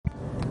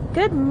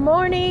Good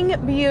morning,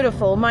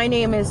 beautiful. My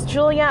name is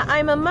Julia.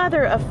 I'm a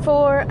mother of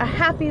 4, a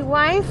happy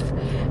wife,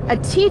 a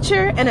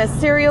teacher, and a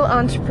serial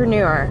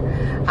entrepreneur.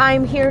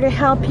 I'm here to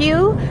help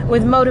you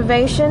with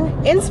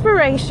motivation,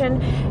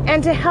 inspiration,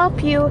 and to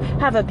help you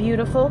have a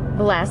beautiful,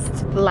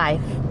 blessed life.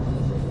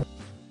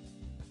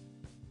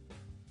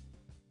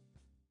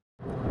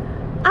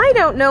 I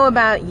don't know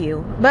about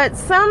you, but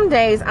some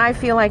days I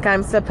feel like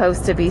I'm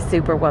supposed to be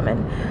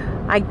Superwoman.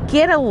 I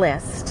get a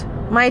list,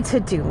 my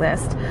to-do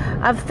list,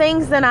 of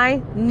things that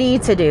I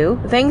need to do,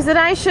 things that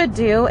I should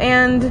do,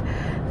 and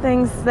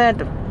things that,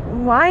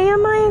 why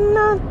am I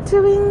not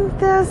doing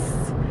this?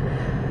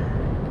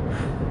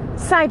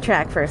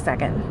 Sidetrack for a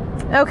second.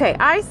 Okay,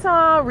 I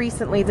saw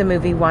recently the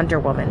movie Wonder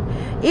Woman.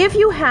 If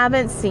you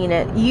haven't seen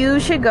it, you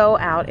should go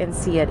out and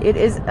see it. It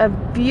is a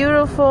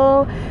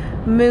beautiful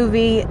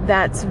movie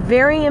that's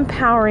very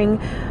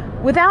empowering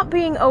without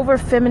being over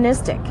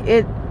feministic.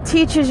 It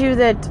teaches you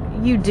that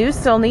you do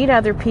still need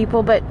other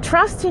people, but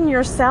trust in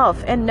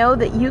yourself and know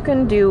that you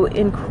can do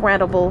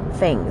incredible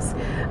things.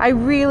 I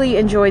really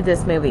enjoyed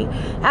this movie.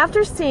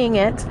 After seeing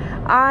it,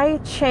 I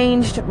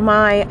changed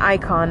my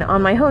icon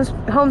on my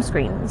home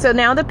screen. So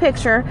now the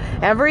picture,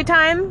 every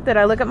time that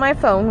I look at my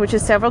phone, which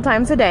is several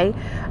times a day,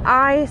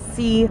 I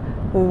see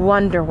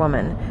Wonder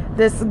Woman,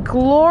 this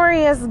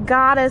glorious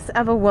goddess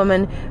of a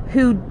woman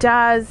who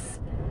does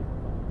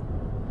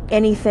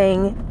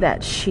anything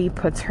that she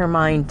puts her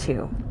mind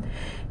to.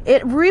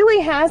 It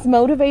really has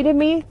motivated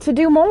me to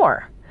do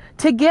more,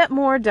 to get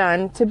more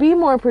done, to be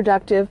more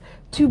productive,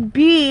 to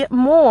be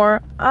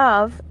more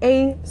of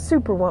a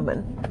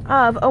Superwoman,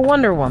 of a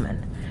Wonder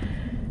Woman.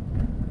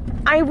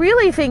 I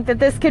really think that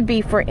this could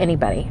be for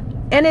anybody.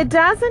 And it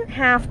doesn't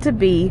have to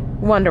be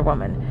Wonder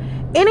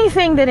Woman.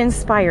 Anything that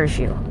inspires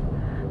you,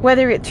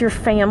 whether it's your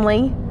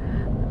family,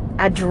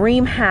 a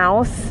dream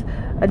house,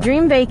 a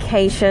dream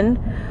vacation,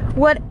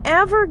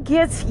 whatever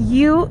gets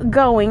you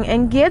going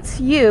and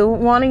gets you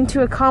wanting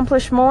to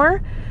accomplish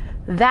more,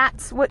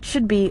 that's what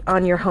should be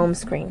on your home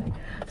screen.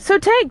 So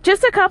take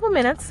just a couple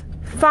minutes,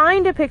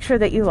 find a picture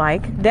that you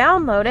like,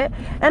 download it,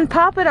 and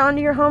pop it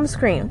onto your home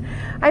screen.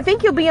 I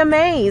think you'll be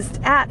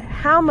amazed at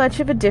how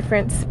much of a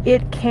difference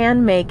it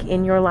can make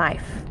in your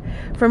life.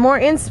 For more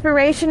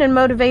inspiration and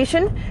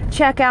motivation,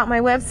 check out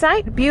my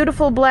website,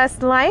 Beautiful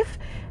Blessed Life,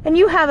 and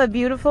you have a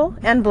beautiful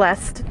and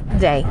blessed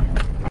day.